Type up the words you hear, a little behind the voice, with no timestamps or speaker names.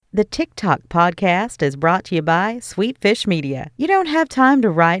The TikTok podcast is brought to you by Sweetfish Media. You don't have time to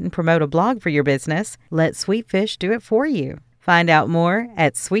write and promote a blog for your business. Let Sweetfish do it for you. Find out more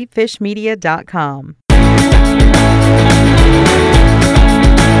at sweetfishmedia.com.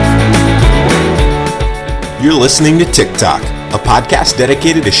 You're listening to TikTok, a podcast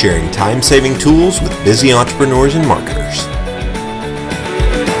dedicated to sharing time-saving tools with busy entrepreneurs and marketers.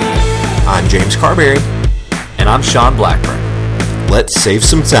 I'm James Carberry. And I'm Sean Blackburn. Let's save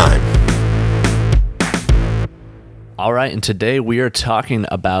some time. All right, and today we are talking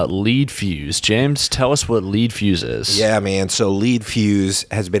about LeadFuse. James, tell us what LeadFuse is. Yeah, man. So LeadFuse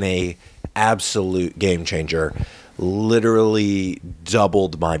has been a absolute game changer. Literally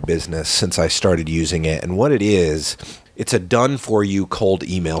doubled my business since I started using it. And what it is, it's a done-for-you cold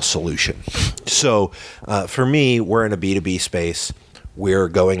email solution. So for me, we're in a B2B space. We're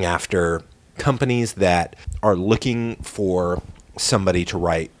going after companies that are looking for somebody to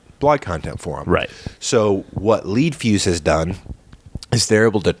write blog content for them. Right. So what LeadFuse has done is they're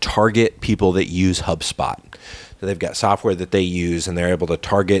able to target people that use HubSpot. So they've got software that they use, and they're able to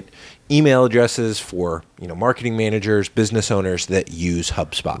target email addresses for marketing managers, business owners that use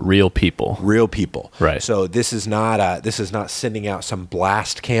HubSpot. Real people. Real people. Right. So this is not sending out some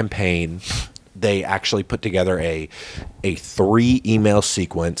blast campaign. They actually put together a 3 email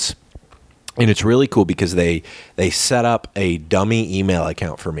sequence. And it's really cool because they set up a dummy email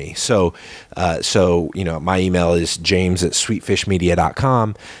account for me. So my email is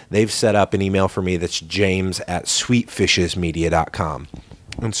james@sweetfishmedia.com. They've set up an email for me that's james@sweetfishesmedia.com.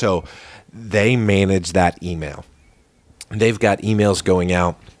 And so they manage that email. They've got emails going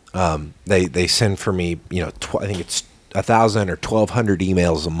out. They send for me, I think it's 1,000 or 1,200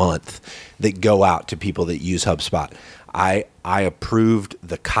 emails a month that go out to people that use HubSpot. I approved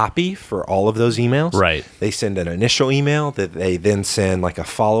the copy for all of those emails. Right. They send an initial email that they then send like a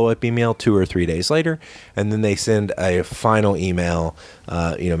follow-up email 2 or 3 days later, and then they send a final email,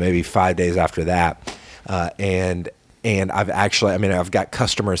 maybe 5 days after that. And I've got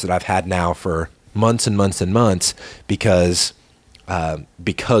customers that I've had now for months and months and months because of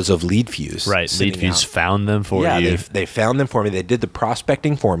LeadFuse. Right. LeadFuse found them for you. Yeah, they found them for me. They did the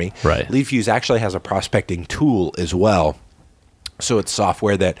prospecting for me. Right. LeadFuse actually has a prospecting tool as well. So it's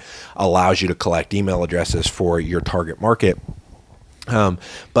software that allows you to collect email addresses for your target market.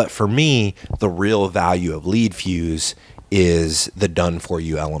 But for me, the real value of LeadFuse is the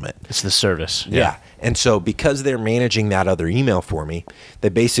done-for-you element. It's the service. Yeah. And so because they're managing that other email for me, they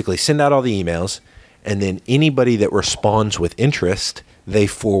basically send out all the emails, and then anybody that responds with interest, they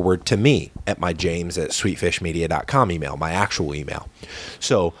forward to me at my james@sweetfishmedia.com email, my actual email.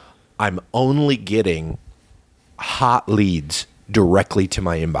 So I'm only getting hot leads directly to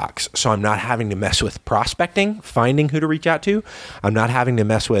my inbox. So I'm not having to mess with prospecting, finding who to reach out to. I'm not having to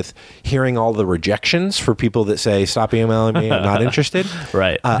mess with hearing all the rejections for people that say, stop emailing me, I'm not interested.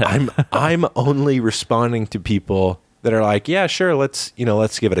 Right. I'm only responding to people that are like, yeah, sure, let's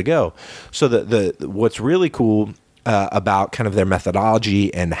give it a go. So the what's really cool about kind of their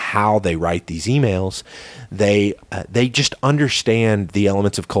methodology and how they write these emails, they just understand the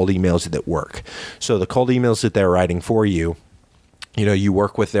elements of cold emails that work. So the cold emails that they're writing for you, you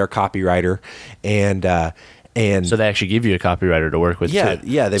work with their copywriter, and so they actually give you a copywriter to work with too.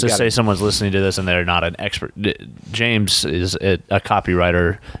 Yeah. So say someone's listening to this and they're not an expert. James is a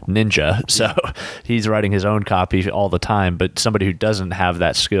copywriter ninja, so he's writing his own copy all the time. But somebody who doesn't have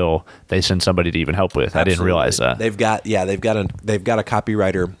that skill, they send somebody to even help with. Absolutely. I didn't realize that. They've got a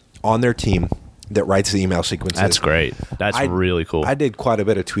copywriter on their team that writes the email sequences. That's great. That's really cool. I did quite a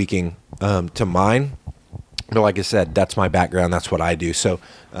bit of tweaking to mine. But like I said, that's my background. That's what I do. So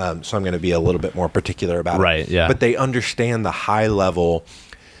I'm going to be a little bit more particular about it. Right, yeah. But they understand the high level,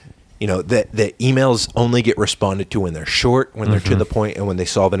 that emails only get responded to when they're short, when they're to the point, and when they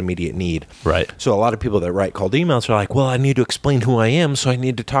solve an immediate need. Right. So a lot of people that write cold emails are like, well, I need to explain who I am, so I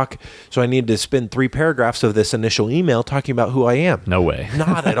need to spend 3 paragraphs of this initial email talking about who I am. No way.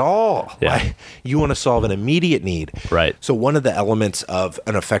 Not at all. Yeah. Like, you want to solve an immediate need. Right. So one of the elements of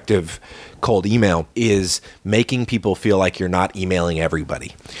an effective cold email is making people feel like you're not emailing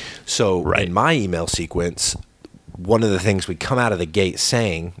everybody. So in my email sequence, one of the things we come out of the gate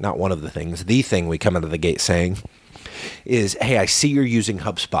saying, not one of the things, the thing we come out of the gate saying is, hey, I see you're using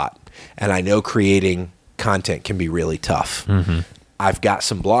HubSpot, and I know creating content can be really tough. Mm-hmm. I've got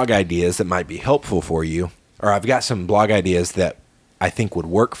some blog ideas that might be helpful for you, or I've got some blog ideas that I think would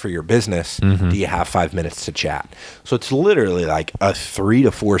work for your business. Mm-hmm. Do you have 5 minutes to chat? So it's literally like a 3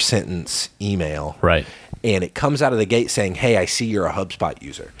 to 4 sentence email. Right. And it comes out of the gate saying, hey, I see you're a HubSpot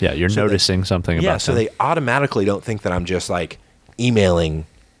user. Yeah, you're noticing something about so them. they automatically don't think that I'm just like emailing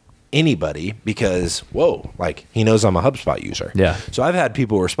anybody because, whoa, like he knows I'm a HubSpot user. Yeah. So I've had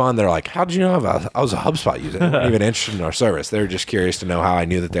people respond. They're like, how did you know I was a HubSpot user? They weren't even interested in our service. They were just curious to know how I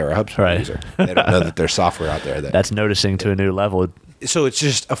knew that they were a HubSpot user. They don't know that there's software out there. That's noticing to a new level. So it's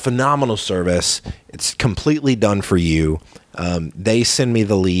just a phenomenal service. It's completely done for you. They send me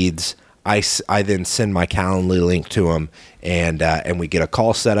the leads. I then send my Calendly link to them, and we get a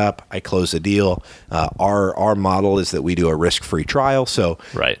call set up. I close a deal. Our model is that we do a risk-free trial. So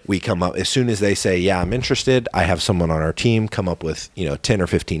we come up as soon as they say, yeah, I'm interested. I have someone on our team come up with 10 or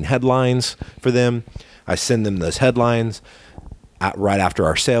 15 headlines for them. I send them those headlines right after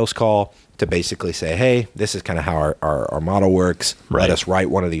our sales call to basically say, hey, this is kind of how our model works. Let us write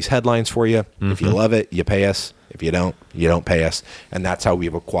one of these headlines for you. Mm-hmm. If you love it, you pay us. If you don't, you don't pay us. And that's how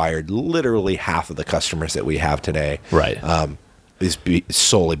we've acquired literally half of the customers that we have today. Right. Is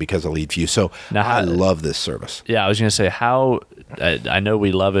solely because of LeadView. So now, I love this service. Yeah, I was going to say how I know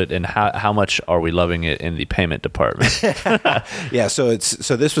we love it, and how much are we loving it in the payment department? Yeah, so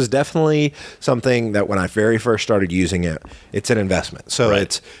this was definitely something that when I very first started using it, it's an investment. So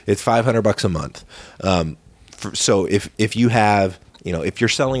it's $500 a month. So if you have, if you're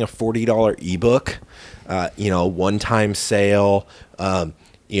selling a $40 ebook, one-time sale,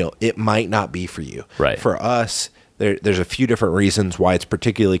 it might not be for you. Right. For us, there's a few different reasons why it's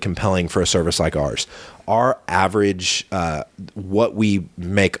particularly compelling for a service like ours. Our average, what we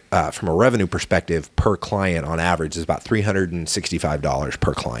make from a revenue perspective per client on average is about $365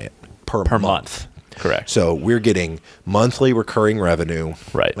 per client per month. Correct. So we're getting monthly recurring revenue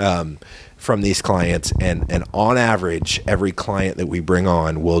from these clients, and on average, every client that we bring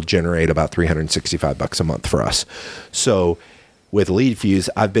on will generate about $365 a month for us. So with LeadFuse,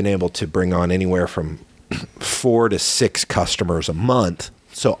 I've been able to bring on anywhere from 4 to 6 customers a month.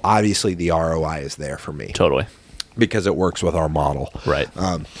 So obviously the ROI is there for me. Totally. Because it works with our model. Right.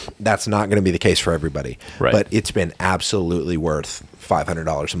 That's not going to be the case for everybody. Right. But it's been absolutely worth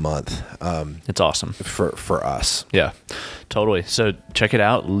 $500 a month. It's awesome. For us. Yeah, totally. So check it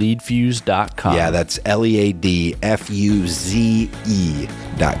out, leadfuse.com. Yeah, that's LEADFUZE.com.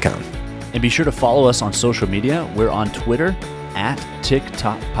 And be sure to follow us on social media. We're on Twitter at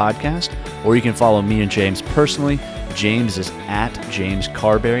TikTok Podcast, or you can follow me and James personally. James is at James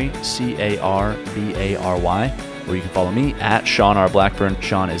Carbary, Carbary, or you can follow me at Sean R. Blackburn.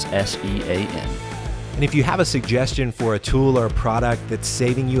 Sean is SEAN. And if you have a suggestion for a tool or a product that's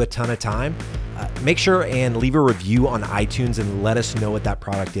saving you a ton of time, make sure and leave a review on iTunes and let us know what that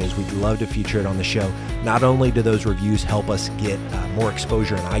product is. We'd love to feature it on the show. Not only do those reviews help us get more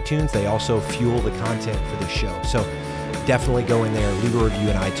exposure in iTunes, they also fuel the content for the show. So definitely go in there, leave a review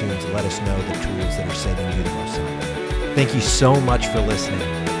in iTunes, and let us know the tools that are saving you the most time. Thank you so much for listening.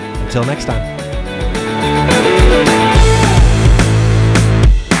 Until next time.